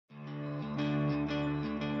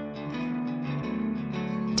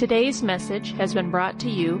Today's message has been brought to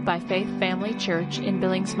you by Faith Family Church in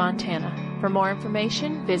Billings, Montana. For more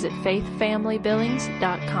information, visit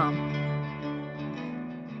faithfamilybillings.com.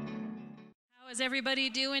 How is everybody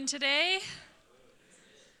doing today?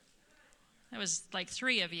 That was like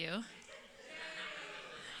 3 of you.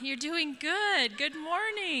 You're doing good. Good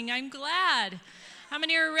morning. I'm glad. How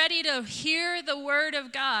many are ready to hear the word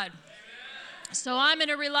of God? So I'm going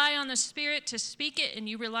to rely on the Spirit to speak it, and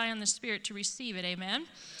you rely on the Spirit to receive it. Amen.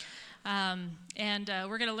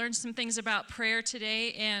 We're going to learn some things about prayer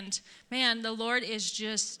today. And man, the Lord is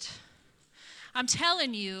just, I'm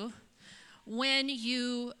telling you, when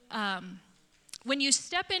you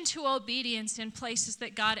step into obedience in places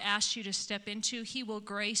that God asks you to step into, He will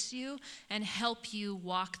grace you and help you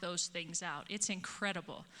walk those things out. It's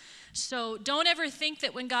incredible. So don't ever think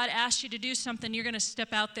that when God asks you to do something, you're going to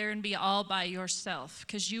step out there and be all by yourself,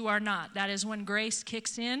 because you are not. That is when grace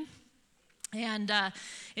kicks in, and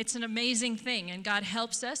it's an amazing thing. And God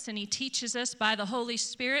helps us, and He teaches us by the Holy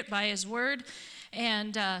Spirit, by His Word,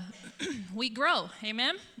 and we grow.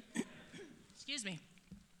 Amen? Excuse me.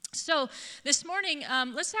 So this morning,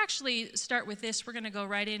 let's actually start with this. We're going to go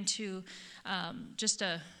right into just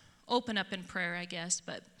a open up in prayer, I guess.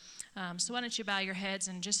 But so why don't you bow your heads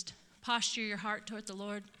and just posture your heart toward the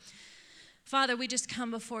Lord. Father, we just come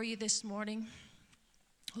before you this morning.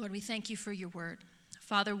 Lord, we thank you for your word.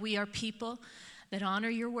 Father, we are people that honor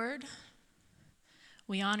your word.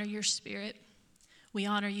 We honor your Spirit. We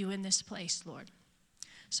honor you in this place, Lord.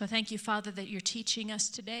 So thank you, Father, that you're teaching us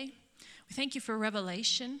today. We thank you for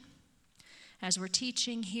revelation as we're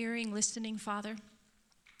teaching, hearing, listening, Father,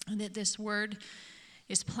 and that this word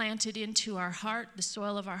is planted into our heart, the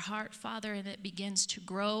soil of our heart, Father, and it begins to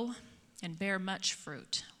grow and bear much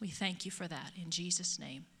fruit. We thank you for that in Jesus'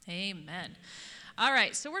 name. Amen. All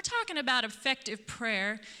right, so we're talking about effective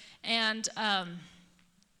prayer, and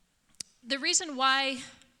the reason why,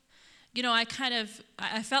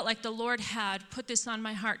 I felt like the Lord had put this on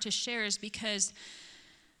my heart to share is because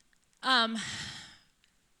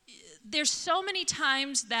there's so many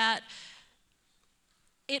times that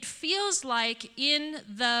it feels like in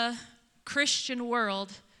the Christian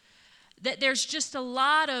world that there's just a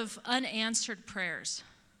lot of unanswered prayers.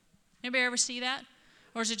 Anybody ever see that?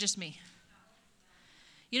 Or is it just me?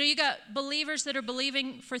 You know, you got believers that are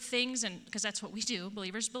believing for things, and because that's what we do,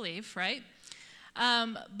 believers believe, right?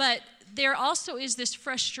 But there also is this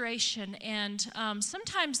frustration, and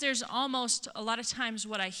sometimes there's almost a lot of times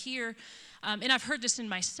what I hear, and I've heard this in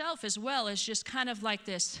myself as well, is just kind of like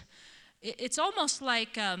this. It's almost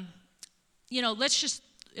like, let's just,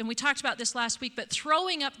 and we talked about this last week, but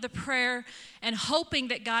throwing up the prayer and hoping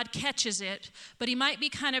that God catches it, but He might be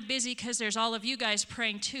kind of busy because there's all of you guys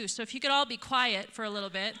praying too. So if you could all be quiet for a little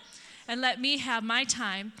bit and let me have my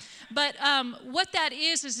time. But what that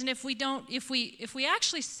is, and if we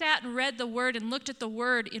actually sat and read the Word and looked at the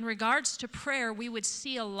Word in regards to prayer, we would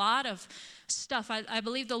see a lot of stuff. I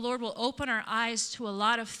believe the Lord will open our eyes to a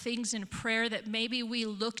lot of things in prayer that maybe we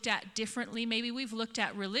looked at differently, maybe we've looked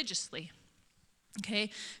at religiously. Okay?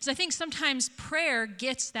 So I think sometimes prayer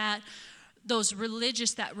gets that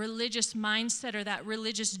religious mindset or that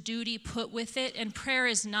religious duty put with it, and prayer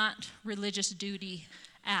is not religious duty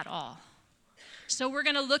at all. So we're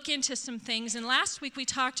going to look into some things, and last week we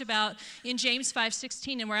talked about in James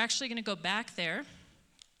 5:16, and we're actually going to go back there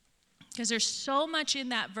because there's so much in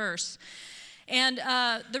that verse. And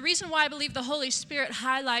the reason why I believe the Holy Spirit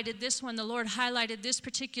highlighted this one, the Lord highlighted this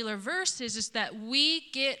particular verse is that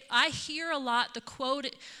I hear a lot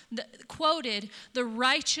quoted,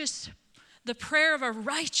 the prayer of a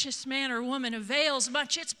righteous man or woman avails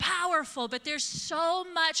much. It's powerful, but there's so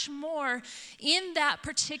much more in that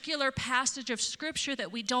particular passage of Scripture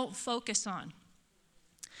that we don't focus on.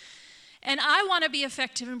 And I want to be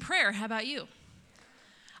effective in prayer. How about you?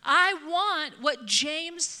 I want what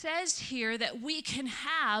James says here that we can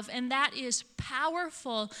have, and that is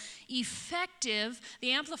powerful, effective, the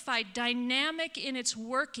Amplified, dynamic in its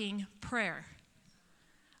working prayer.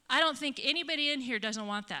 I don't think anybody in here doesn't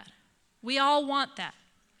want that. We all want that.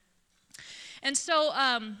 And so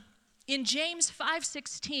in James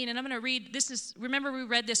 5:16, and I'm going to read, remember we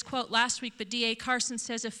read this quote last week, but D.A. Carson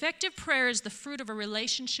says, effective prayer is the fruit of a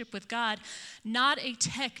relationship with God, not a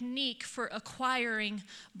technique for acquiring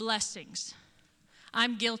blessings.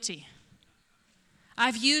 I'm guilty.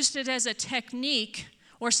 I've used it as a technique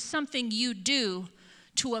or something you do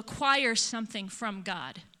to acquire something from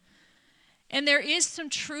God. And there is some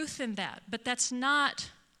truth in that, but that's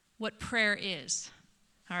not what prayer is.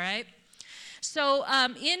 All right? So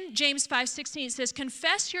in James 5:16, it says,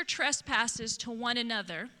 confess your trespasses to one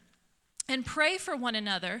another and pray for one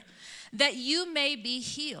another that you may be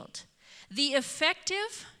healed. The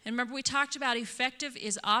effective, and remember we talked about effective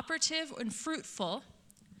is operative and fruitful.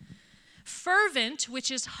 Fervent, which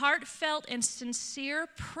is heartfelt and sincere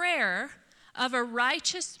prayer of a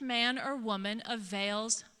righteous man or woman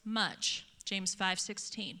avails much. James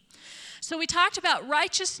 5:16. So we talked about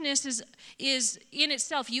righteousness is in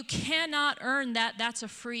itself. You cannot earn that. That's a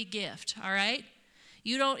free gift, all right?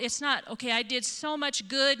 It's not, okay, I did so much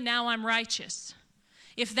good, now I'm righteous.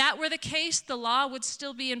 If that were the case, the law would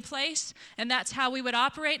still be in place, and that's how we would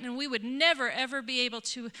operate, and we would never, ever be able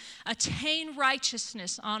to attain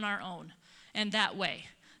righteousness on our own and that way.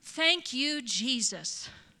 Thank you, Jesus,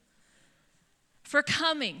 for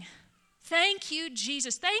coming. Thank you,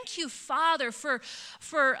 Jesus. Thank you, Father, for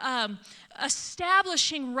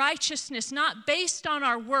establishing righteousness, not based on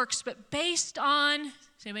our works, but based on,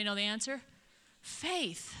 does anybody know the answer?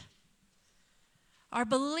 Faith. Our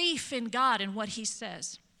belief in God and what he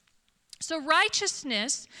says. So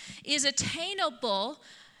righteousness is attainable,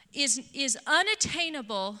 is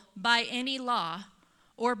unattainable by any law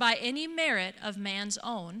or by any merit of man's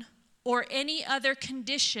own or any other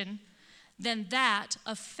condition than that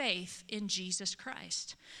of faith in Jesus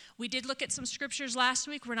Christ. We did look at some scriptures last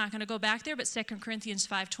week. We're not going to go back there, but 2 Corinthians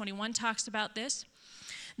 5:21 talks about this.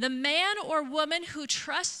 The man or woman who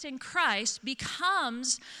trusts in Christ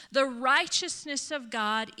becomes the righteousness of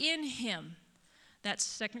God in him. That's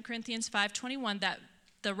 2 Corinthians 5:21, that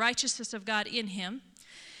the righteousness of God in him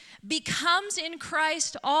becomes in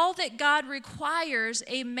Christ all that God requires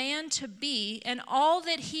a man to be and all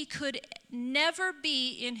that he could never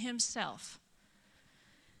be in himself.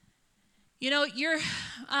 You know, you're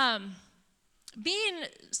being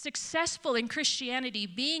successful in Christianity,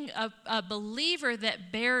 being a believer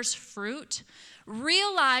that bears fruit,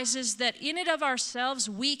 realizes that in and of ourselves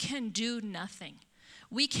we can do nothing.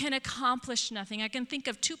 We can accomplish nothing. I can think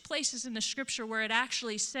of 2 places in the scripture where it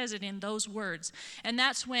actually says it in those words. And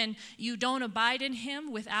that's when you don't abide in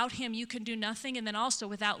him. Without him, you can do nothing. And then also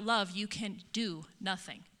without love, you can do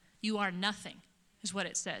nothing. You are nothing, is what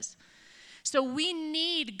it says. So we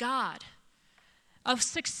need God. A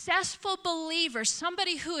successful believer,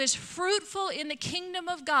 somebody who is fruitful in the kingdom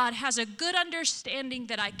of God, has a good understanding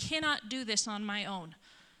that I cannot do this on my own.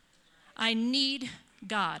 I need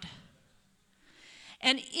God.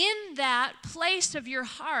 And in that place of your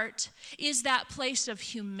heart is that place of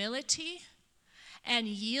humility and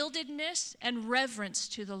yieldedness and reverence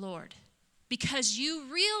to the Lord. Because you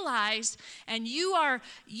realize and you are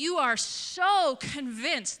so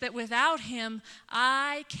convinced that without him,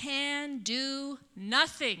 I can do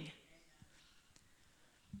nothing.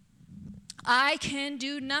 I can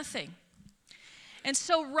do nothing. And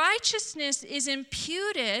so righteousness is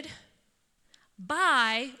imputed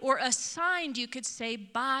by, or assigned, you could say,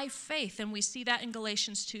 by faith. And we see that in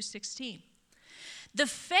Galatians 2:16. The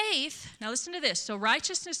faith, now listen to this. So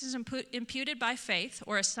righteousness is imputed by faith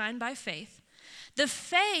or assigned by faith. The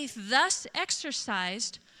faith thus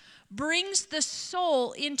exercised brings the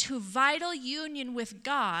soul into vital union with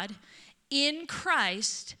God in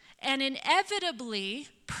Christ and inevitably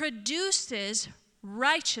produces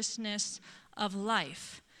righteousness of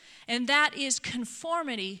life. And that is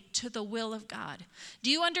conformity to the will of God.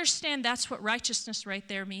 Do you understand that's what righteousness right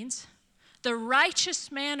there means? The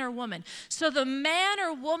righteous man or woman. So the man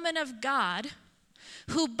or woman of God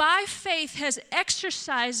who by faith has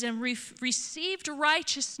exercised and received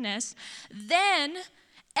righteousness, then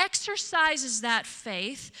exercises that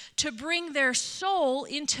faith to bring their soul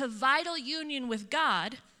into vital union with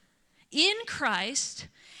God in Christ,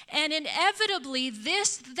 and inevitably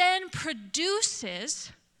this then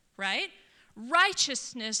produces, right,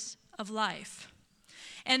 righteousness of life.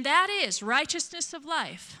 And that is righteousness of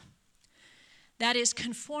life. That is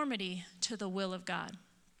conformity to the will of God.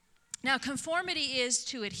 Now, conformity is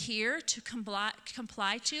to adhere, to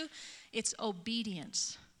comply to. It's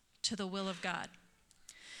obedience to the will of God.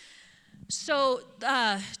 So,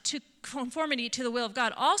 to conformity to the will of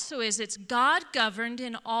God also is it's God-governed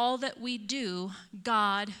in all that we do,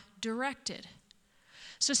 God-directed.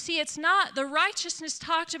 So see, it's not the righteousness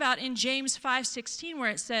talked about in James 5:16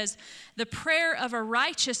 where it says the prayer of a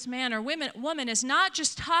righteous man or woman is not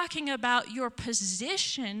just talking about your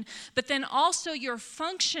position, but then also your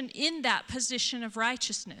function in that position of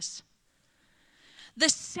righteousness. The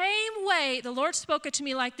same way, the Lord spoke it to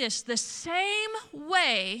me like this, the same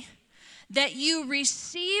way that you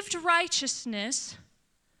received righteousness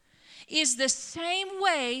is the same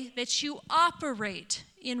way that you operate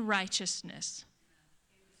in righteousness.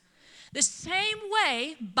 The same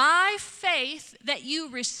way, by faith, that you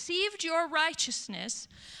received your righteousness,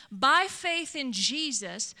 by faith in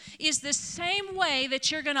Jesus, is the same way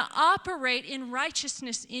that you're going to operate in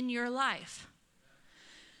righteousness in your life.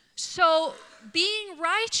 So, being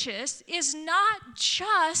righteous is not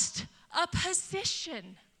just a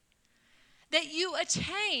position that you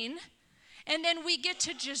attain, and then we get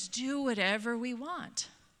to just do whatever we want.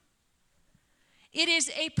 It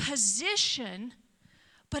is a position,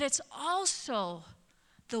 but it's also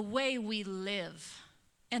the way we live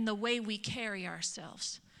and the way we carry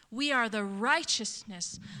ourselves. We are the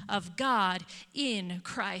righteousness of God in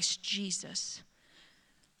Christ Jesus.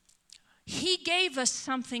 He gave us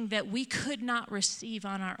something that we could not receive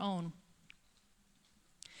on our own.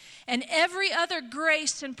 And every other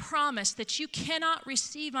grace and promise that you cannot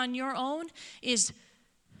receive on your own is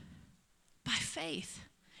by faith.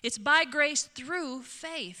 It's by grace through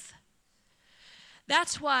faith.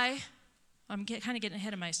 That's why, I'm kind of getting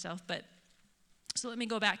ahead of myself, but so let me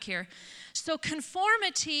go back here. So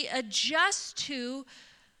conformity adjusts to,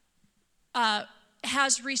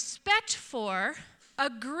 has respect for,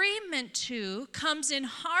 agreement to, comes in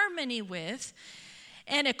harmony with,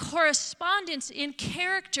 and a correspondence in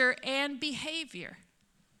character and behavior.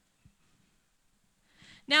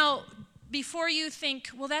 Now, before you think,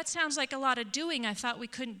 well, that sounds like a lot of doing. I thought we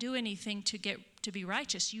couldn't do anything to be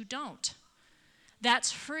righteous. You don't.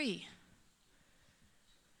 That's free.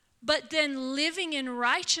 But then living in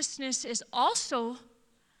righteousness is also,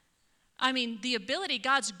 the ability,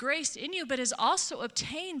 God's grace in you, but is also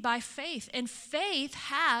obtained by faith. And faith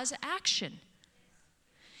has action.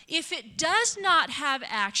 If it does not have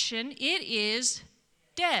action, it is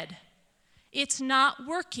dead. It's not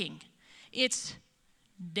working. It's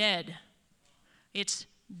dead. It's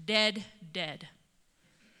dead.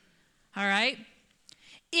 All right?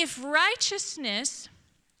 If righteousness,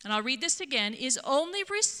 and I'll read this again, is only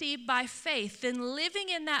received by faith, then living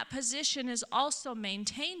in that position is also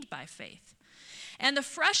maintained by faith. And the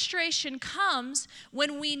frustration comes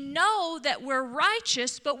when we know that we're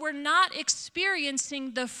righteous, but we're not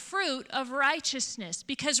experiencing the fruit of righteousness,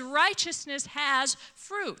 because righteousness has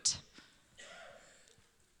fruit.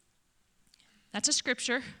 That's a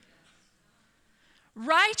scripture.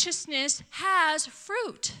 Righteousness has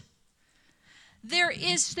fruit.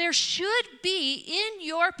 There should be in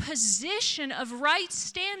your position of right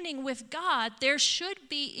standing with God, there should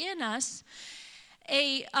be in us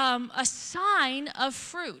a sign of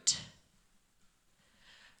fruit.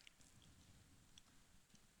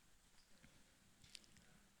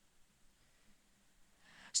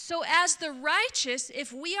 So as the righteous,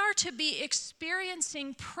 if we are to be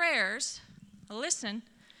experiencing prayers, listen,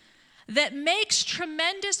 that makes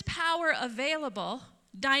tremendous power available,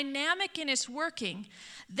 dynamic in its working,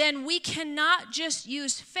 then we cannot just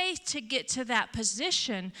use faith to get to that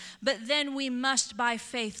position, but then we must by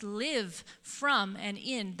faith live from and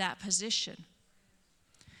in that position.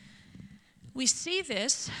 We see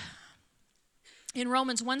this in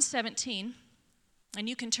Romans 1:17, and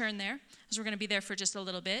you can turn there, because we're going to be there for just a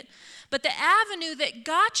little bit. But the avenue that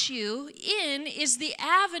got you in is the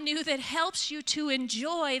avenue that helps you to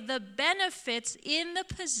enjoy the benefits in the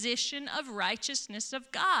position of righteousness of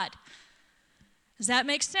God. Does that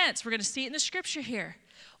make sense? We're going to see it in the scripture here.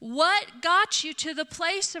 What got you to the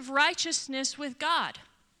place of righteousness with God?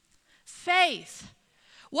 Faith.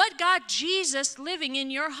 What got Jesus living in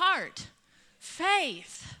your heart?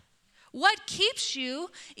 Faith. What keeps you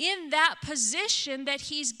in that position that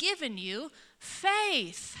he's given you?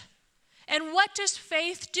 Faith. And what does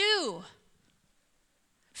faith do?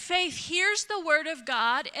 Faith hears the word of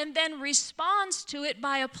God and then responds to it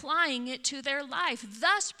by applying it to their life,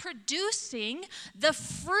 thus producing the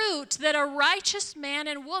fruit that a righteous man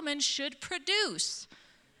and woman should produce.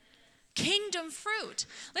 Kingdom fruit.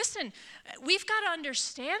 Listen, we've got to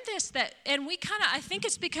understand this, and I think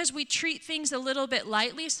it's because we treat things a little bit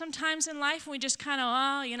lightly sometimes in life, and we just kind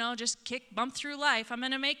of, just bump through life. I'm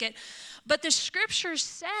going to make it. But the scripture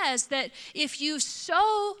says that if you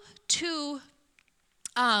sow to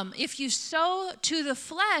the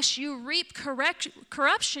flesh, you reap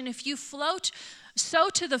corruption. If you sow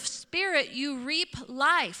to the Spirit, you reap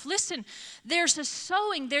life. Listen, there's a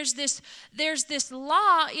sowing. There's this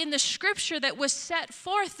law in the scripture that was set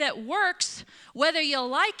forth that works whether you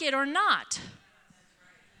like it or not.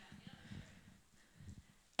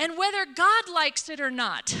 And whether God likes it or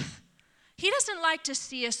not, He doesn't like to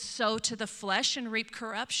see us sow to the flesh and reap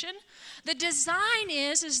corruption. The design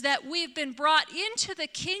is that we've been brought into the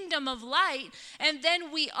kingdom of light, and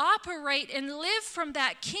then we operate and live from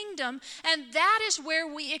that kingdom, and that is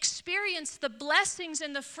where we experience the blessings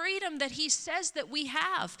and the freedom that he says that we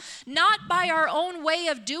have. Not by our own way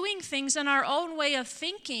of doing things and our own way of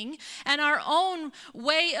thinking and our own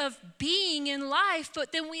way of being in life,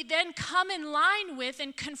 but then we then come in line with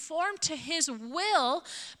and conform to his will,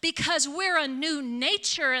 because we're a new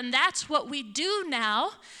nature, and that's what we do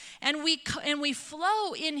now. And we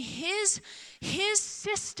flow in his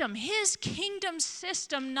system, his kingdom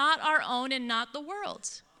system, not our own and not the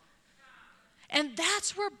world's. And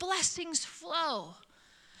that's where blessings flow.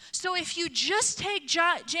 So if you just take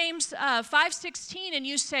James 5:16 and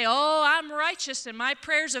you say, oh, I'm righteous and my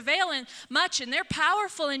prayers avail much and they're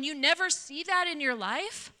powerful, and you never see that in your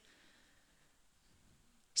life,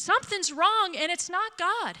 something's wrong, and it's not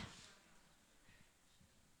God.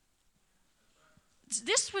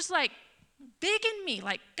 This was like big in me.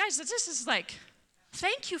 Like, guys, this is like,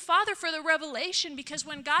 thank you, Father, for the revelation, because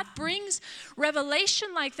when God brings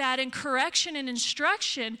revelation like that and correction and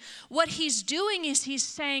instruction, what he's doing is he's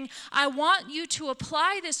saying, I want you to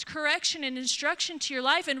apply this correction and instruction to your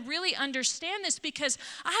life and really understand this, because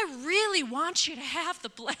I really want you to have the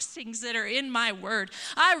blessings that are in my word.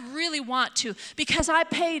 I really want to, because I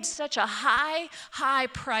paid such a high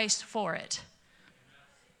price for it.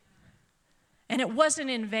 And it wasn't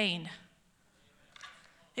in vain.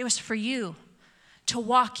 It was for you to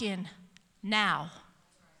walk in now.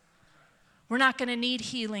 We're not going to need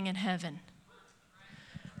healing in heaven.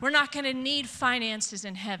 We're not going to need finances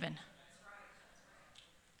in heaven.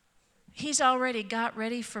 He's already got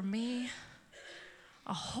ready for me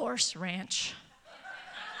a horse ranch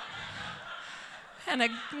and a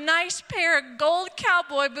nice pair of gold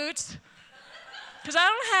cowboy boots, because I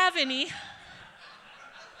don't have any.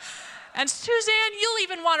 And Suzanne, you'll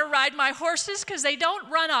even want to ride my horses because they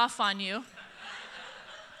don't run off on you.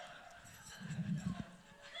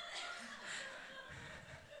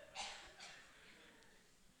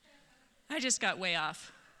 I just got way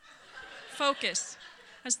off. Focus.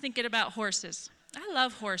 I was thinking about horses. I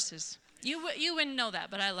love horses. You wouldn't know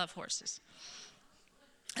that, but I love horses.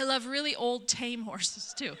 I love really old, tame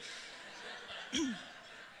horses too.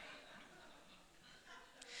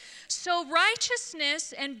 So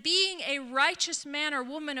righteousness and being a righteous man or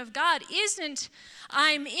woman of God isn't,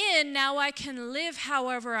 I'm in, now I can live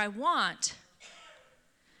however I want.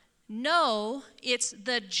 No, it's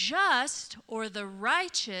the just or the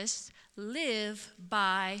righteous live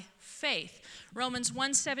by faith. Romans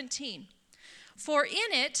 1:17. For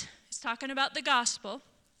in it, it's talking about the gospel,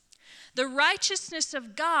 the righteousness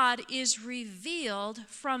of God is revealed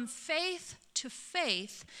from faith to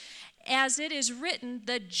faith, as it is written,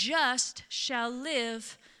 the just shall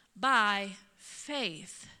live by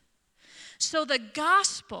faith. So the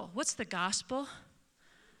gospel, what's the gospel?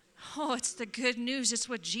 Oh, it's the good news. It's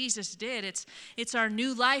what Jesus did. It's our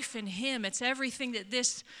new life in him. It's everything that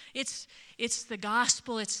it's the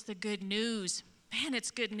gospel. It's the good news. Man, it's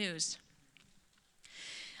good news.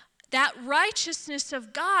 That righteousness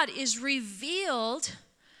of God is revealed,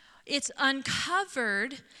 it's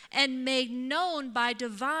uncovered and made known by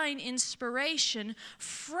divine inspiration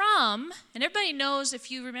from, and everybody knows,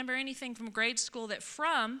 if you remember anything from grade school, that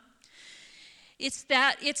from, it's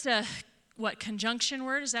a, what, conjunction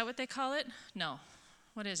word? Is that what they call it? No.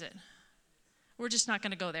 What is it? We're just not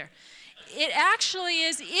going to go there. It actually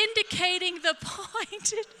is indicating the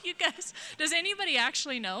point. You guys, does anybody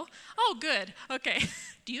actually know? Oh, good. Okay.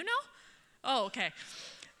 Do you know? Oh, okay.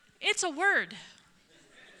 It's a word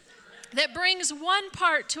that brings one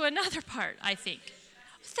part to another part, I think.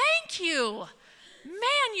 Thank you.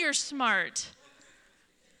 Man, you're smart.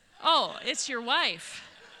 Oh, it's your wife.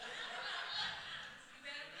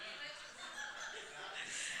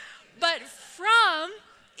 But from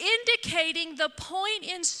indicating the point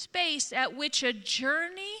in space at which a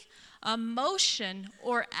journey, a motion,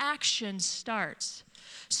 or action starts.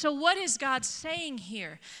 So what is God saying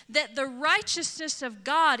here? That the righteousness of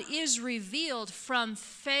God is revealed from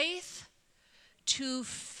faith to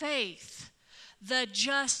faith. The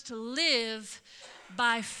just live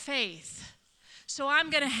by faith. So I'm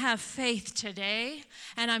going to have faith today,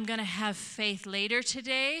 and I'm going to have faith later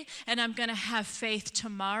today, and I'm going to have faith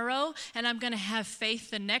tomorrow, and I'm going to have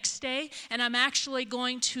faith the next day, and I'm actually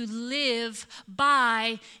going to live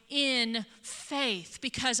in faith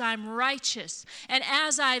because I'm righteous. And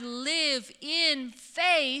as I live in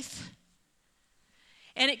faith,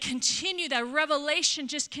 and that revelation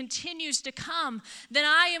just continues to come, then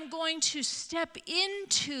I am going to step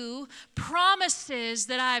into promises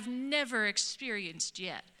that I've never experienced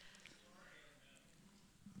yet.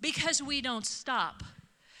 Because we don't stop.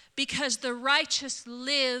 Because the righteous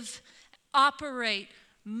live, operate,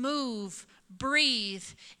 move, breathe,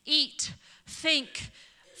 eat, think,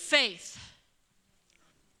 faith.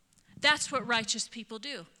 That's what righteous people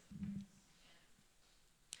do.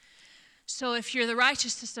 So if you're the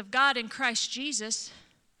righteousness of God in Christ Jesus,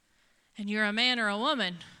 and you're a man or a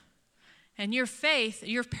woman, and your faith,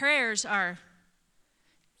 your prayers are,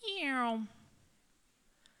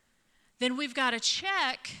 then we've got to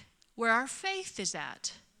check where our faith is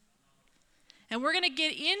at. And we're going to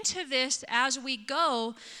get into this as we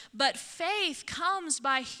go, but faith comes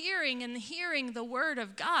by hearing, and hearing the word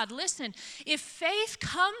of God. Listen, if faith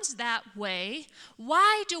comes that way,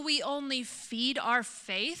 why do we only feed our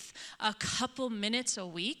faith a couple minutes a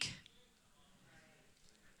week?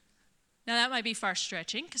 Now that might be far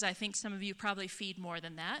stretching, because I think some of you probably feed more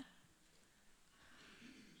than that.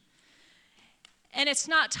 And it's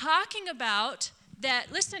not talking about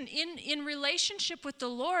that, listen, in relationship with the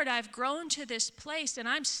Lord, I've grown to this place, and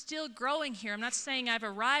I'm still growing here. I'm not saying I've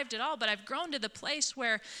arrived at all, but I've grown to the place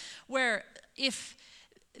where if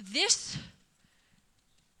this,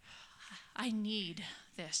 I need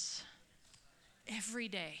this every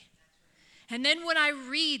day. And then when I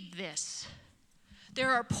read this,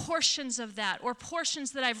 there are portions of that, or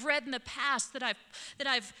portions that I've read in the past that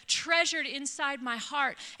I've treasured inside my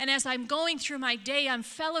heart. And as I'm going through my day, I'm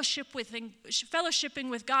fellowshipping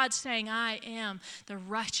with God, saying, I am the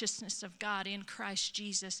righteousness of God in Christ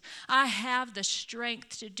Jesus. I have the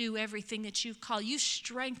strength to do everything that you've called. You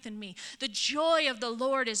strengthen me. The joy of the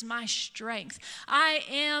Lord is my strength. I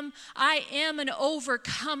am an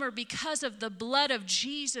overcomer because of the blood of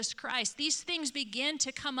Jesus Christ. These things begin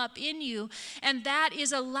to come up in you, and that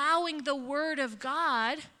is allowing the word of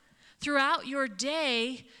God throughout your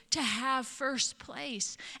day to have first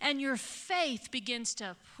place. And your faith begins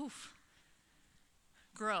to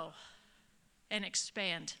grow and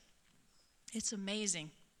expand. It's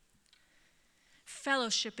amazing.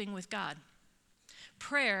 Fellowshipping with God.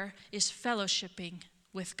 Prayer is fellowshipping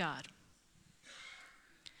with God.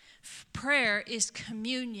 Prayer is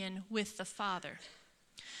communion with the Father.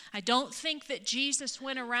 I don't think that Jesus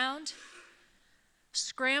went around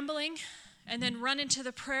scrambling and then run into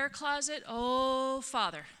the prayer closet. Oh,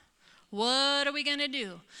 Father, what are we going to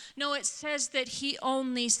do? No, it says that he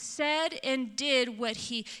only said and did what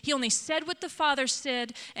he only said what the Father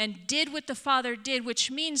said and did what the Father did,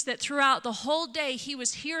 which means that throughout the whole day, he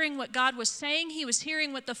was hearing what God was saying. He was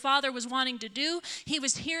hearing what the Father was wanting to do. He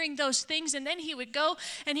was hearing those things, and then he would go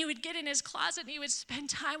and he would get in his closet and he would spend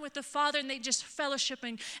time with the Father, and they just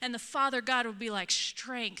fellowshipping, and the Father God would be like,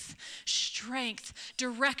 strength,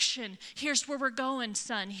 direction. Here's where we're going,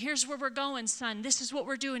 son. Here's where we're going, son. This is what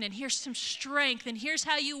we're doing, and here's some strength, and here's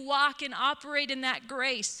how you walk and operate in that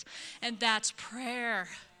grace. And that's prayer.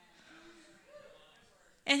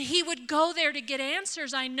 And he would go there to get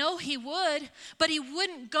answers. I know he would, but he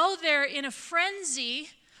wouldn't go there in a frenzy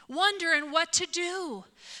wondering what to do,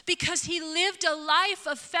 because he lived a life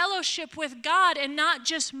of fellowship with God, and not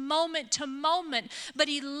just moment to moment, but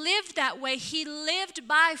he lived that way. He lived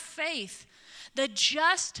by faith. The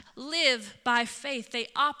just live by faith. They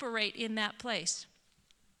operate in that place.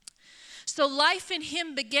 So life in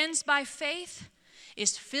him begins by faith,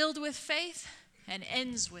 is filled with faith, and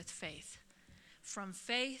ends with faith. From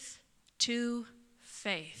faith to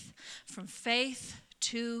faith. From faith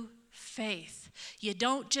to faith. You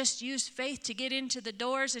don't just use faith to get into the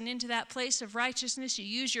doors and into that place of righteousness. You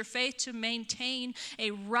use your faith to maintain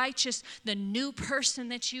the new person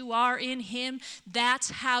that you are in him.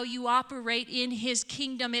 That's how you operate in his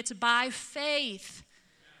kingdom. It's by faith.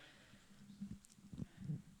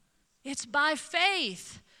 It's by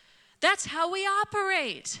faith. That's how we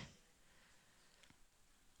operate.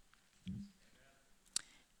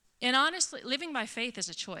 And honestly, living by faith is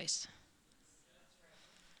a choice.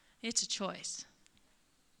 It's a choice.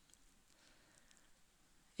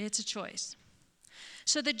 It's a choice.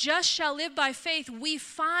 So the just shall live by faith. We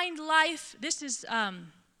find life. This is,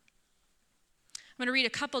 I'm going to read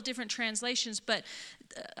a couple different translations, but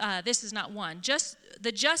this is not one.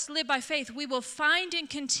 The just live by faith. We will find and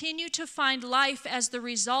continue to find life as the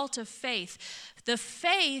result of faith. The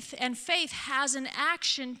faith has an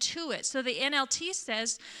action to it. So the NLT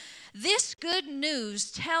says, this good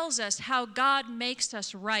news tells us how God makes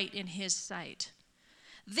us right in his sight.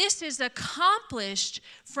 This is accomplished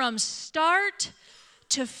from start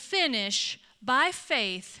to finish By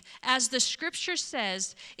faith, as the scripture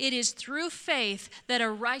says, it is through faith that a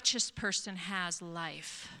righteous person has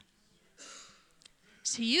life.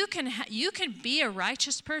 So you can be a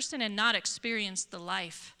righteous person and not experience the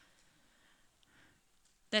life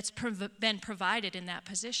that's been provided in that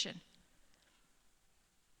position.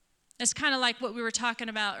 It's kind of like what we were talking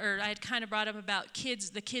about, or I had kind of brought up about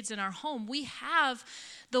the kids in our home. We have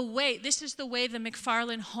this is the way the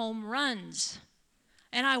McFarland home runs.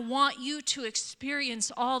 And I want you to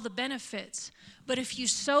experience all the benefits. But if you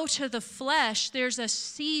sow to the flesh, there's a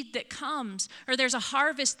seed that comes, or there's a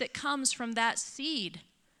harvest that comes from that seed.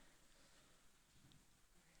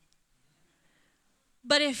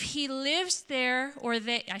 But if he lives there, or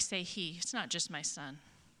I say he, it's not just my son.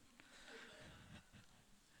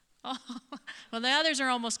 Oh, well, the others are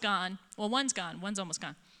almost gone. Well, one's gone. One's almost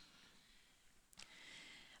gone.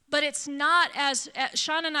 But it's not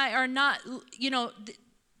Sean and I are not,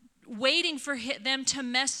 waiting for them to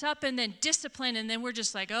mess up and then discipline, and then we're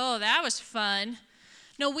just like, oh, that was fun.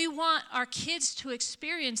 No, we want our kids to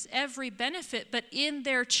experience every benefit, but in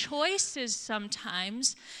their choices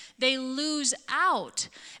sometimes, they lose out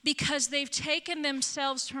because they've taken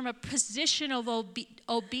themselves from a position of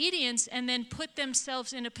obedience and then put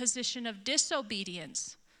themselves in a position of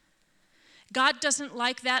disobedience. God doesn't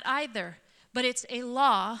like that either, but it's a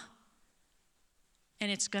law, and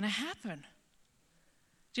it's going to happen.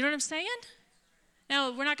 Do you know what I'm saying? Now,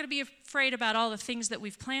 we're not going to be afraid about all the things that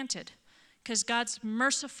we've planted, because God's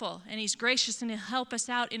merciful and he's gracious and he'll help us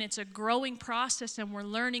out, and it's a growing process, and we're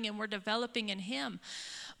learning and we're developing in him.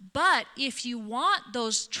 But if you want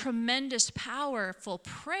those tremendous, powerful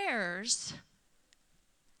prayers,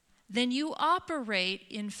 then you operate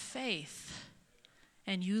in faith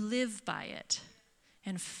and you live by it.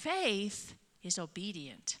 And faith is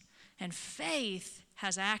obedient, and faith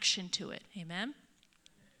has action to it. Amen?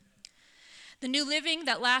 The New Living,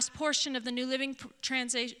 that last portion of the New Living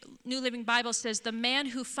Bible says, the man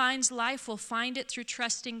who finds life will find it through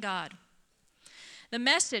trusting God. The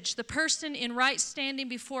Message, the person in right standing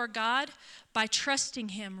before God, by trusting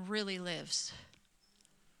him, really lives.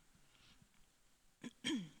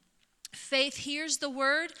 Faith hears the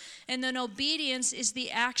word, and then obedience is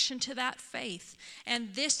the action to that faith.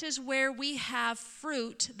 And this is where we have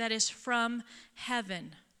fruit that is from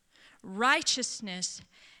heaven. Righteousness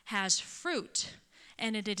has fruit,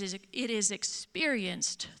 and it is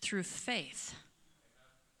experienced through faith.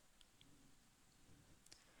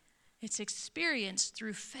 It's experienced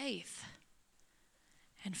through faith,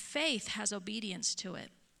 and faith has obedience to it.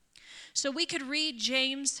 So we could read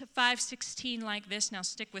James 5:16 like this. Now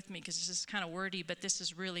stick with me, because this is kind of wordy, but this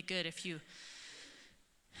is really good if you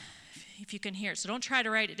can hear it. So don't try to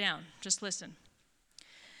write it down. Just listen.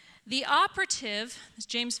 The operative is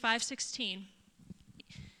James 5:16.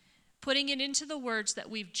 Putting it into the words that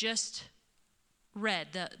we've just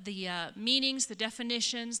read, the meanings, the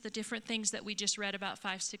definitions, the different things that we just read about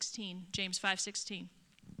 5:16, James 5:16.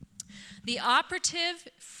 The operative,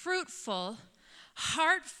 fruitful,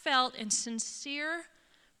 heartfelt, and sincere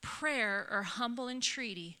prayer or humble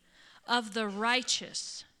entreaty of the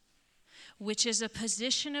righteous, which is a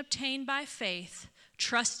position obtained by faith,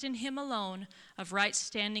 trust in him alone, of right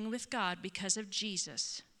standing with God because of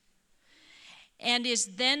Jesus, and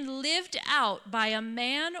is then lived out by a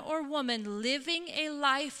man or woman living a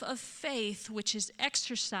life of faith which is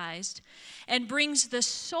exercised and brings the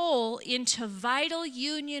soul into vital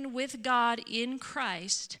union with God in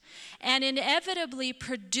Christ, and inevitably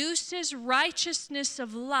produces righteousness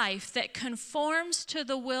of life that conforms to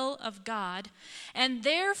the will of God. And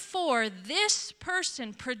therefore, this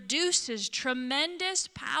person produces tremendous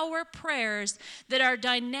power prayers that are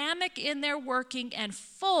dynamic in their working and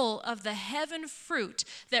full of the heaven fruit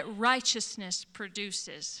that righteousness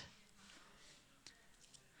produces.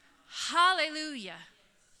 Hallelujah.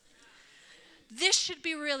 This should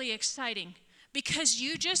be really exciting, because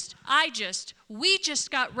we just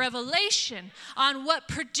got revelation on what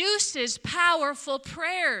produces powerful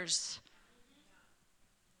prayers.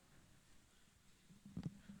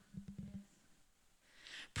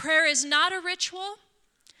 Prayer is not a ritual.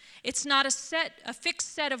 It's not a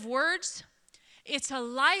fixed set of words. It's a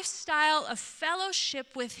lifestyle of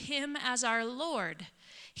fellowship with him as our Lord.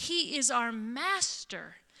 He is our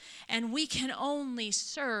master, and we can only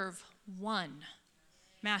serve one.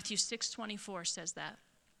 Matthew 6:24 says that.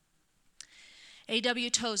 A.W.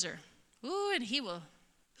 Tozer. Ooh, and he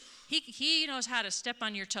knows how to step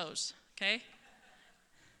on your toes, okay?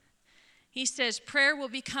 He says, prayer will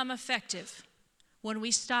become effective when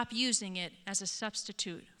we stop using it as a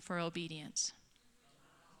substitute for obedience.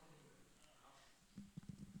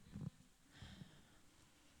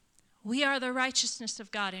 We are the righteousness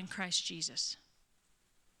of God in Christ Jesus.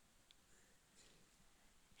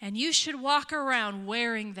 And you should walk around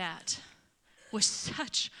wearing that with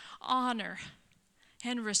such honor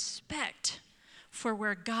and respect for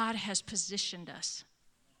where God has positioned us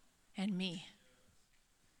and me.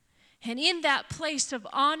 And in that place of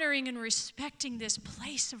honoring and respecting this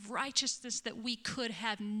place of righteousness that we could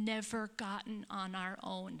have never gotten on our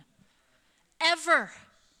own, ever,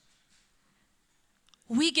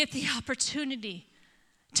 we get the opportunity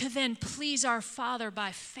to then please our Father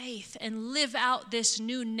by faith and live out this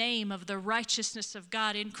new name of the righteousness of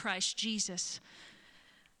God in Christ Jesus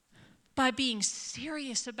by being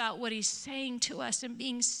serious about what he's saying to us and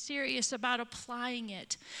being serious about applying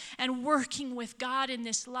it and working with God in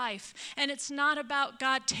this life. And it's not about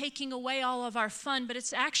God taking away all of our fun, but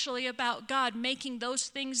it's actually about God making those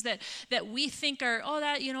things that we think are,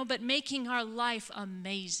 but making our life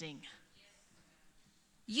amazing.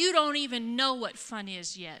 You don't even know what fun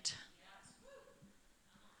is yet.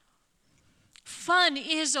 Fun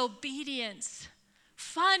is obedience.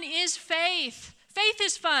 Fun is faith. Faith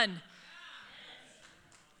is fun.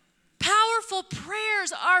 Powerful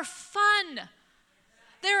prayers are fun.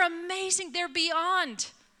 They're amazing. They're beyond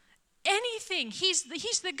anything. He's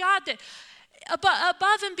the God that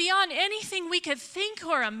above and beyond anything we could think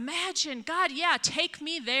or imagine. God, yeah, take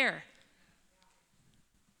me there.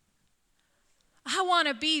 I want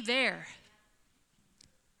to be there.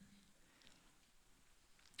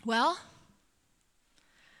 Well,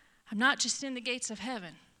 I'm not just in the gates of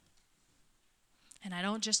heaven. And I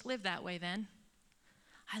don't just live that way then.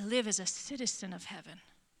 I live as a citizen of heaven.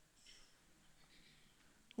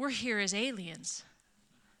 We're here as aliens.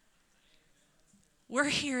 We're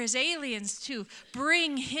here as aliens to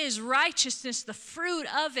bring his righteousness, the fruit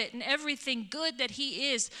of it, and everything good that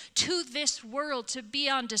he is to this world to be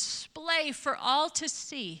on display for all to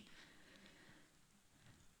see.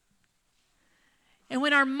 And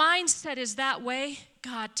when our mindset is that way,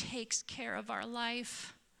 God takes care of our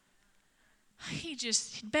life. He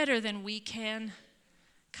just, better than we can.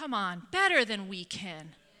 Come on, better than we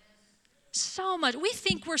can. So much. We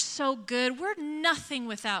think we're so good. We're nothing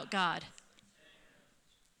without God.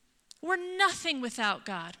 We're nothing without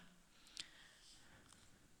God.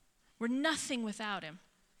 We're nothing without him.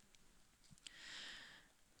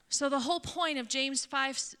 So the whole point of James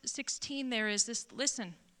 5:16 there is this,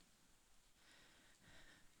 listen.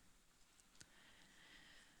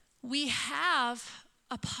 We have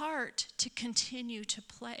a part to continue to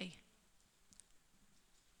play.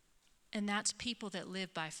 And that's people that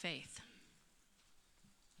live by faith.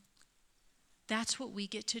 That's what we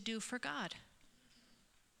get to do for God.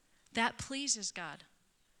 That pleases God.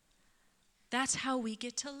 That's how we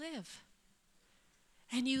get to live.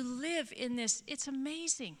 And you live in this, it's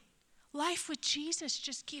amazing. Life with Jesus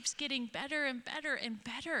just keeps getting better and better and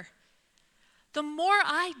better. The more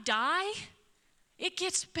I die, it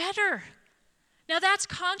gets better. Now that's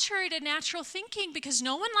contrary to natural thinking because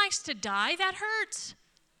no one likes to die. That hurts.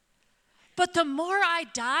 But the more I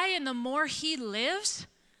die and the more he lives,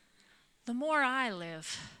 the more I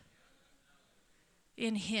live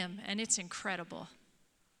in him, and it's incredible.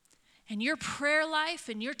 And your prayer life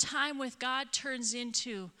and your time with God turns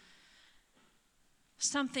into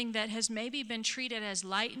something that has maybe been treated as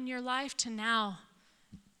light in your life to now,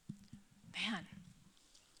 man,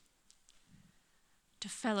 to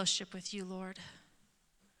fellowship with you, Lord.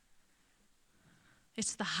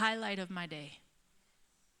 It's the highlight of my day.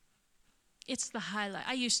 It's the highlight.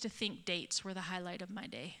 I used to think dates were the highlight of my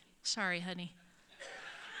day. Sorry, honey.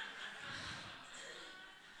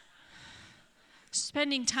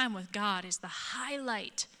 Spending time with God is the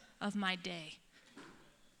highlight of my day.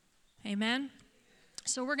 Amen?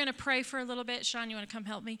 So we're going to pray for a little bit. Sean, you want to come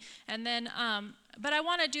help me? And then, but I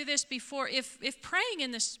want to do this before. If praying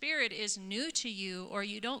in the Spirit is new to you or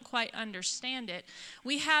you don't quite understand it,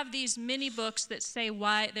 we have these mini books that say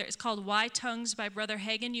why. It's called Why Tongues by Brother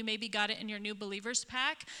Hagin. You maybe got it in your new Believers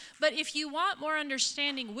pack. But if you want more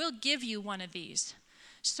understanding, we'll give you one of these.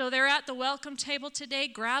 So they're at the welcome table today.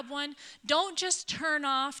 Grab one. Don't just turn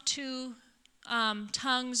off to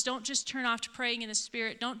tongues. Don't just turn off to praying in the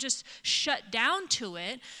Spirit. Don't just shut down to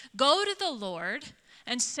it. Go to the Lord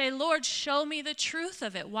and say, Lord, show me the truth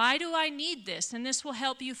of it. Why do I need this? And this will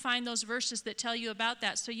help you find those verses that tell you about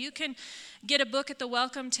that. So you can get a book at the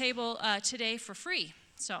welcome table today for free.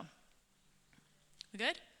 So, we good?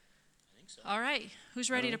 I think so. All right.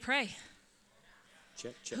 Who's ready to pray?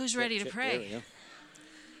 Check. Who's ready to pray? There we go.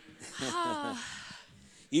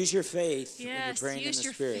 Use your faith when you're Yes, praying in the use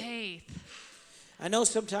your Spirit. faith. I know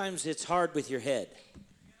sometimes it's hard with your head.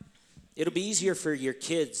 It'll be easier for your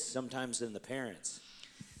kids sometimes than the parents.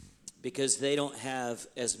 because they don't have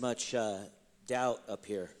as much doubt up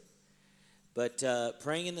here. But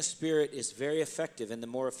praying in the Spirit is very effective, and the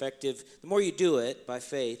more you do it by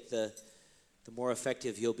faith, the more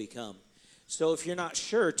effective you'll become. So if you're not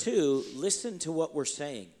sure, too, listen to what we're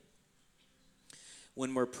saying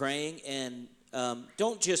when we're praying, and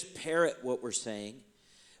don't just parrot what we're saying,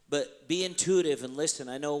 but be intuitive and listen.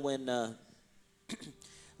 I know when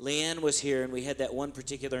Leanne was here, and we had that one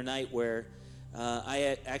particular night where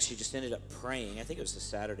I actually just ended up praying. I think it was a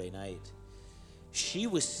Saturday night. She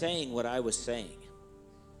was saying what I was saying,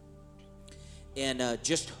 and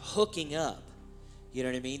just hooking up, you know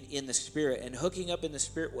what I mean, in the Spirit. And hooking up in the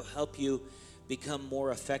Spirit will help you become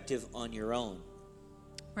more effective on your own.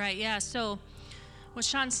 Right, yeah. So what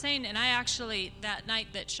Sean's saying, and I actually, that night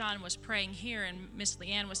that Sean was praying here and Miss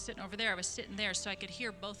Leanne was sitting over there, I was sitting there so I could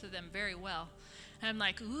hear both of them very well. And I'm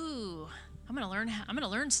like, ooh, I'm gonna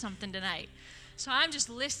learn something tonight. So I'm just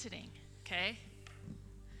listening, okay?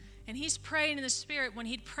 And he's praying in the Spirit. When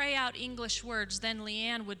he'd pray out English words, then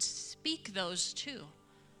Leanne would speak those too.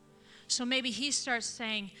 So maybe he starts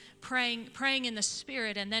saying, praying in the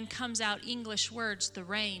Spirit, and then comes out English words, the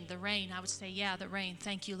rain. I would say, yeah, the rain.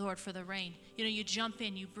 Thank you, Lord, for the rain. You know, you jump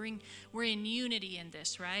in, we're in unity in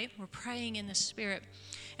this, right? We're praying in the Spirit.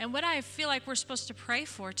 And what I feel like we're supposed to pray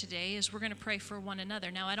for today is we're going to pray for one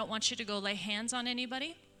another. Now, I don't want you to go lay hands on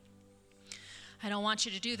anybody. I don't want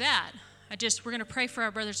you to do that. We're going to pray for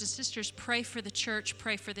our brothers and sisters, pray for the church,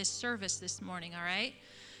 pray for this service this morning, all right?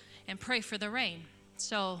 And pray for the rain.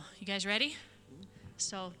 So, you guys ready?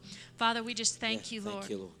 So, Father, we just thank you, Lord. Thank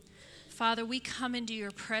you, Lord. Father, we come into your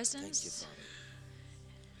presence Thank you,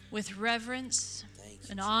 Father. with reverence Thank you,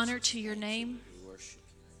 and honor Jesus. to your Thank name. You. We worship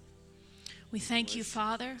you. We thank you,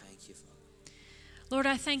 Father. Thank you, Father. Lord,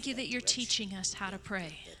 I thank you that you're teaching us how to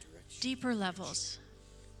pray. That direction. Deeper levels,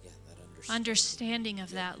 Yeah, that understanding of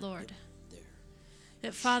that, Lord. There.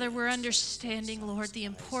 That, Father, we're understanding, Lord, the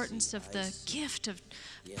importance of the gift of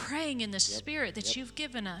praying in the Spirit that you've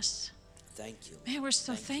given us. Thank you. Man, we're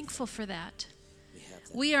so thankful for that. We have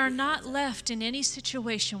that. We are not left in any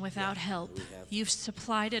situation without help. You've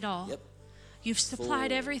supplied it all. Yep. You've supplied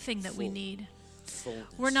Full, everything that we full. need. Fullness.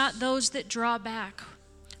 We're not those that draw back,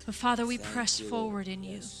 but Father, we Thank press you, forward Lord. in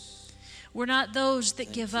you. Yes. We're not those that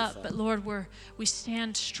Thank give you, up, Father. but Lord, we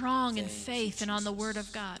stand strong in Thank you, faith and on the Jesus. Word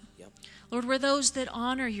of God. Yep. Lord, we're those that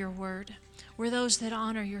honor your Word. We're those that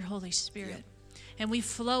honor your Holy Spirit. Yep. And we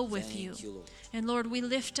flow with Thank you. you, Lord. And Lord, we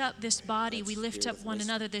lift up this body. That's We lift spirit up of one wisdom,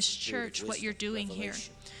 another, this spirit of church, what you're wisdom, doing here.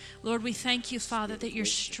 revelation. Lord, we thank you, Father, Spirit that of you're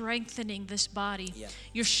wisdom. strengthening this body. Yeah.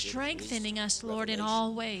 You're Spirit of wisdom, strengthening us, Lord, in revelation,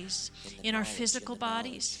 all ways. in the In our knowledge, physical in the knowledge,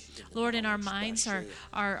 bodies, in the Lord, in our knowledge, minds, Bashaya,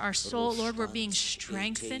 our soul, Lord, we're being Roshans,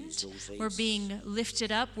 strengthened. Ekes, We're being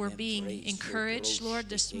lifted up. We're being Embrace, encouraged, Lebrosh, Lord,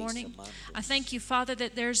 this Ekes, morning. Amando. I thank you, Father,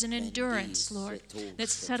 that there's an endurance, Lord,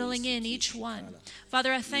 that's settling in each one.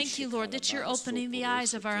 Father, I thank you, Lord, that you're opening the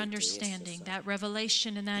eyes of our understanding, that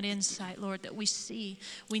revelation and that insight, Lord, that we see,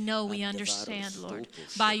 we know, we understand, Lord,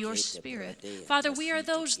 by your Spirit. Father, we are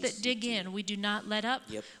those that dig in. We do not let up.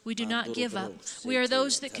 We do not give up. We are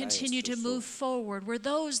those that continue to move forward. We're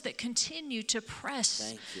those that continue to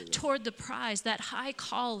press toward the prize, that high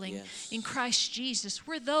calling in Christ Jesus.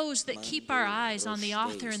 We're those that keep our eyes on the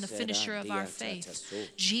author and the finisher of our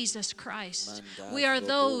faith, Jesus Christ. We are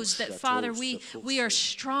those that, Father, we are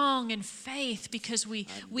strong in faith because we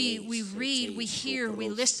read, we hear, we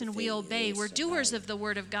listen, we obey. We're doers of the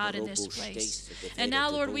Word of God in this place. And now,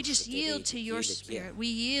 Lord, we just yield to your Spirit. We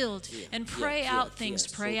yield and pray out things,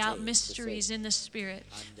 pray out mysteries in the Spirit.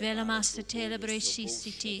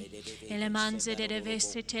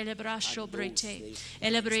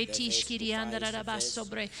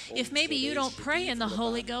 If maybe you don't pray in the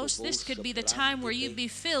Holy Ghost, this could be the time where you be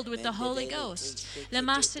filled with the Holy Ghost.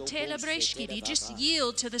 Just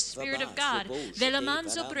yield to the Spirit of God.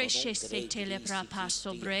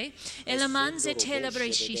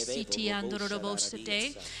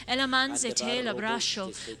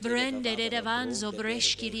 Brende de devanzo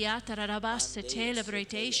breshkiriata rabasse tele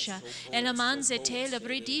bretesha. Elamanze tele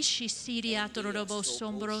bredishi siriato robo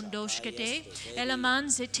sombrondoshkete.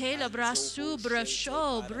 Elamanze tele brasu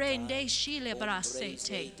brasho brende shile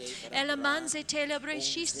brasete. Elamanze tele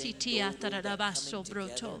breshisi tiata rabasso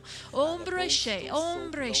broto. Ombre she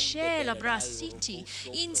la brasiti.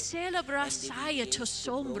 In sela brasaya to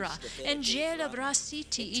sombra. Angela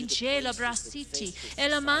brasiti, in gela brasiti.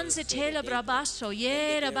 Elamanze tele brabaso,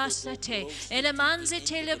 yera basate. Elamanze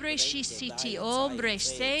tele brescisiti, ombre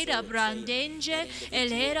seda brandenge,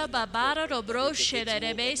 elera babara robroshe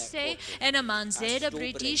rebese, and a manzeda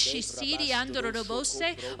britishi sidi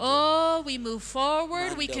andorobose. Oh, we move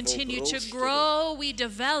forward, we continue to grow, we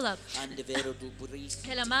develop.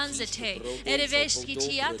 Elamanzete, ereveski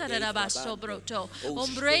tiata rabaso broto,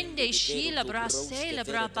 ombrende shila brasela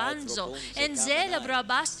brabanzo, enzela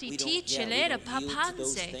brabasi tichelera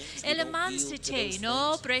papanze, elamanzete,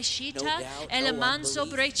 no breshita, elamanzo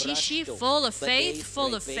brechishi, full of faith,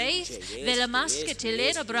 velamaske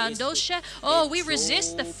telera brandosha. Oh, we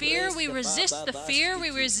resist the fear, we resist the fear, we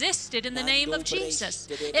resist it in the name of Jesus.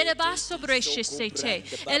 Elebaso breshisete,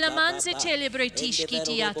 elamanze telebretiski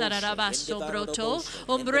tiata rabaso broto,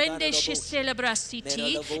 ombrende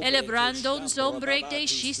shiselebrasiti, elebrandon zombrede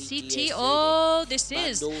shisiti. Oh, this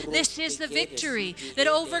is the victory that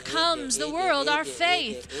overcomes the world. Our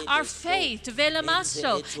faith,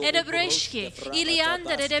 velamaso, edebreshki,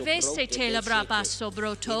 ilianda edevese telebrabaso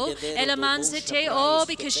broto, elamanzete. Oh,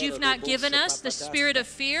 because you've not given us the spirit of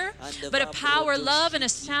fear, but a power, love, and a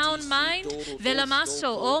sound mind.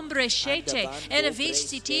 Velamaso, ombre shete,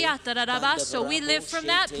 edevistiti atarabaso. We live from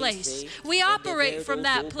that place. We operate from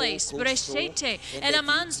that place. Breshete,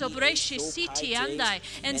 elamanzo breshisiti andai,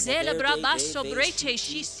 and zela brabaso brete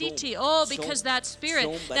shisiti. Oh, because that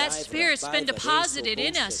spirit's been deposited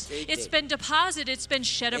in us. It's been deposited, it's been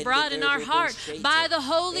shed abroad in our heart by the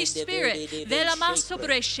Holy Spirit. Velamaso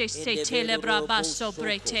breshete telebrabaso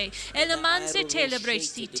brete, elamanze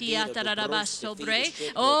telebresiti atarabaso bre.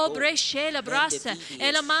 Oh, breshela brasa,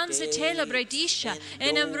 elamanze telebredisha,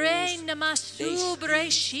 and emrein namasu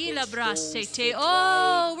breshila brasete.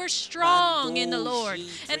 Oh, we're strong in the Lord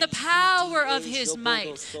and the power of His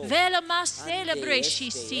might. Velamasela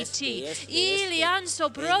breshisiti, ilianso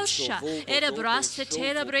brosha, erebrasa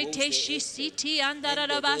telebrete shisiti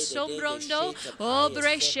andarabaso brondo. Oh,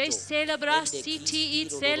 breshe celebrasiti it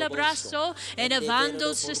celebraso, and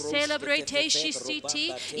evando se celebrate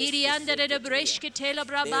shisiti, irianda de breshke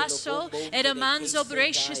telebrabaso, eremanzo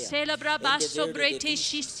breshe celebrabaso brete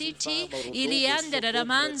shisiti, ilianda de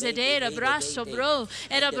manze de braso bro,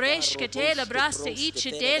 erebreshke telebrasa each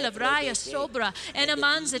de braya sobra, and a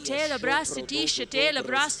manza telebrasa tisha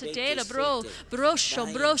telebrasa telebro, brosho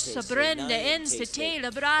brosa brenda ense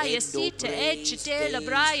telebraya sita eche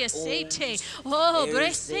telebraya sete. Oh,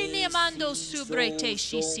 bresene amando subrete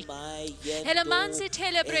shisi. Elamanze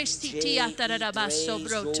telebresiti atarabaso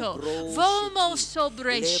broto. Vomo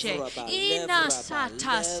sobreshe. Ina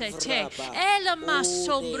sata sete. Elama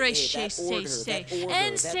sobreshe se.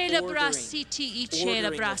 En celebrasiti i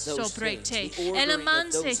celebraso brete.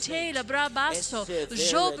 Elamanze telebrabaso.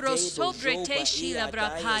 Jobro sobrete shila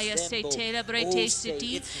brapaya se telebrete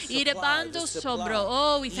siti. Idebando sobro.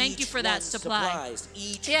 Oh, we thank you for that supply.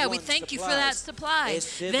 Yeah, we thank you for that supply.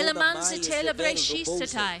 Velamanza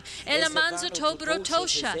telebreshisatai, elamanza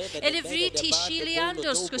tobrotosha, elevriti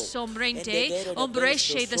shiliandos kusombrente,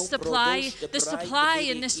 ombreshe, the supply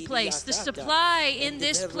in this place, the supply in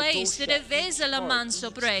this place,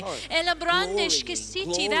 edevesalamansobre, elabrandesh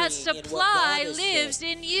kisiti, that supply lives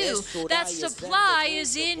in you, that supply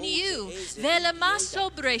is in you.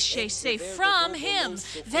 Velamasobreshe, say from Him,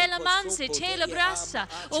 velamanze telebrasa,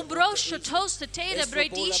 ombrosho tosta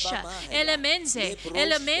telebredisha, elemenze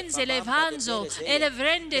levanzo,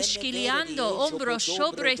 elevrende schiliando, ombro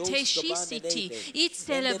sobre te shisiti, it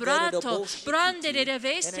celebrato, brande de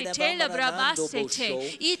reveste telebrabase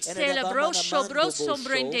te, it celebrosho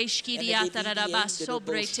brosombrende schiliata rabasso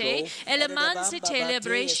brete, elemanze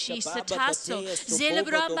telebreshi satasso,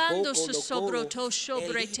 celebrabando su sobrotosho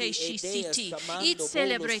brete shisiti, it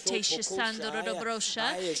celebrate shisando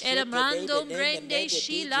robrosha, elemando brende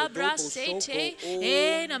shilabrasete,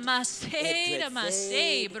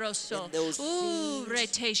 Namase, broso.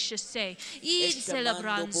 Reteshase. Id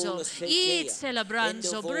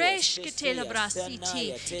celebranzo, breshke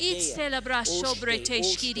telebrasiti. Id celebrasho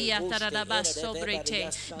breteshkiria taradabaso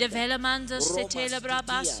brete. Develamando se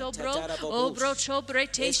telebrabaso bro. O brocho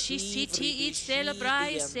breteshisiti. Id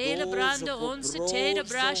celebrando on se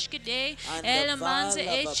telebrashke de. Elemanze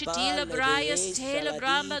echetila brayas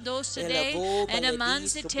telebramba dosa de. And a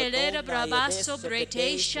manze telebrabaso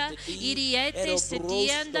bretesha. Iriete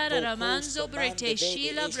setianda ramanzo brete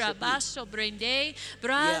shila brabaso brende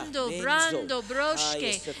brando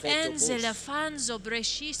broshke enzela fanzo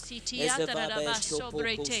breshisi tiata rabaso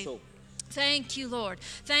brete. Thank you, Lord.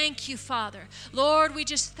 Thank you, Father. Lord, we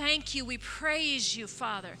just thank you. We praise you,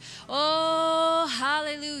 Father. Oh,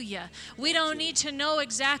 hallelujah. We don't need to know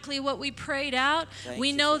exactly what we prayed out.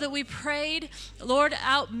 We know that we prayed, Lord,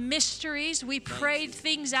 out mysteries. We prayed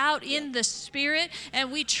things out in the Spirit, and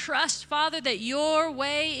we trust, Father, that your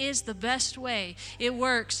way is the best way. It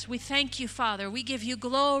works. We thank you, Father. We give you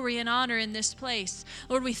glory and honor in this place.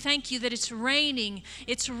 Lord, we thank you that it's raining.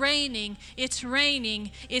 It's raining. It's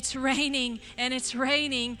raining. It's raining. And it's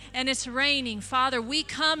raining, and it's raining. Father, we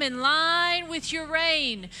come in line with your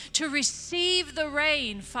rain to receive the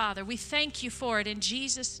rain, Father. We thank you for it in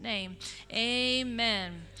Jesus' name.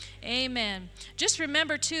 Amen. Amen. Just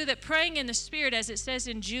remember, too, that praying in the Spirit, as it says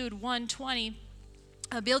in Jude 1:20,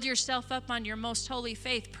 build yourself up on your most holy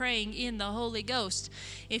faith, praying in the Holy Ghost.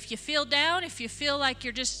 If you feel down, if you feel like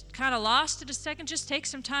you're just kind of lost at a second, just take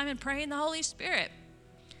some time and pray in the Holy Spirit.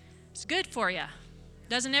 It's good for you.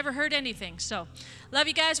 Doesn't ever hurt anything. So, love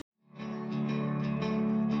you guys.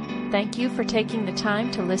 Thank you for taking the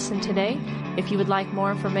time to listen today. If you would like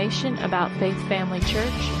more information about Faith Family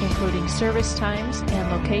Church, including service times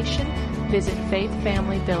and location, visit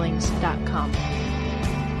faithfamilybillings.com.